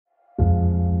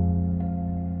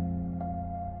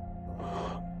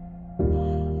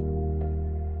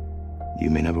you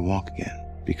may never walk again,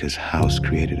 because House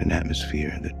created an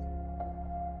atmosphere that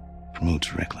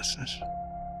promotes recklessness.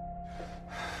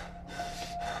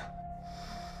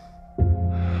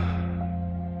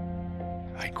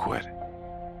 I quit.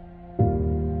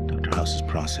 Dr. House's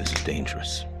process is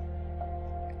dangerous.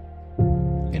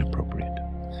 Inappropriate.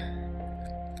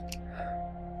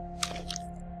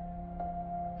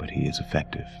 But he is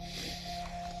effective.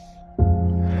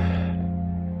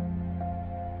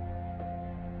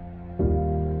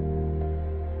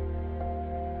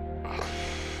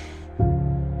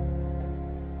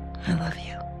 I love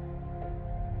you.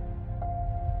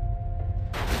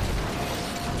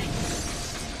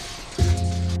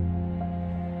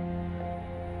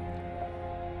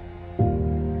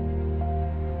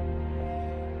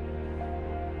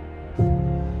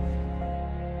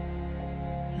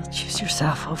 You'll choose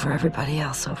yourself over everybody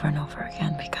else over and over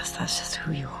again because that's just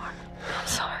who you are. I'm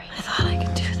sorry. I thought I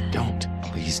could do this. Don't.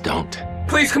 Please don't.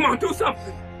 Please, come on, do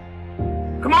something!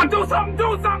 Come on, do something,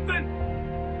 do something!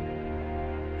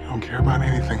 You don't care about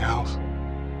anything else.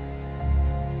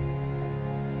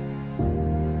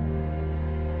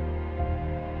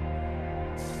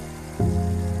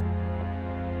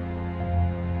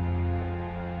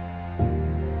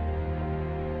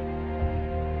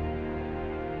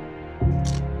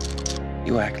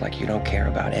 You act like you don't care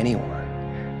about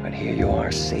anyone, but here you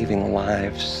are saving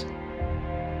lives.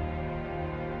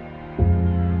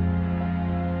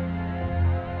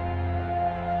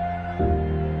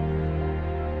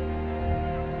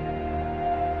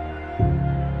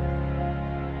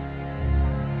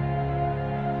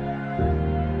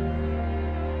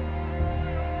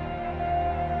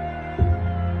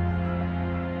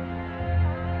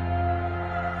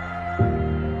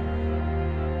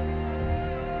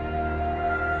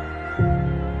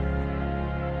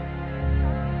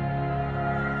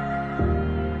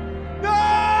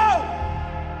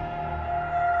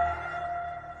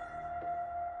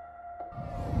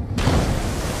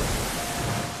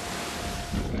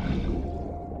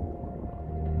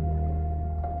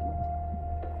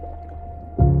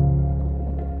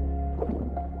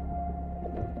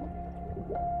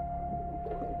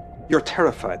 You're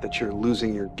terrified that you're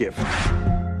losing your gift.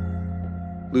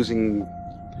 Losing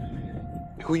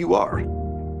who you are.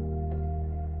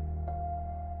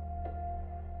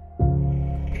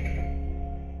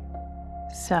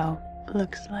 So,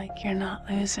 looks like you're not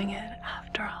losing it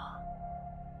after all.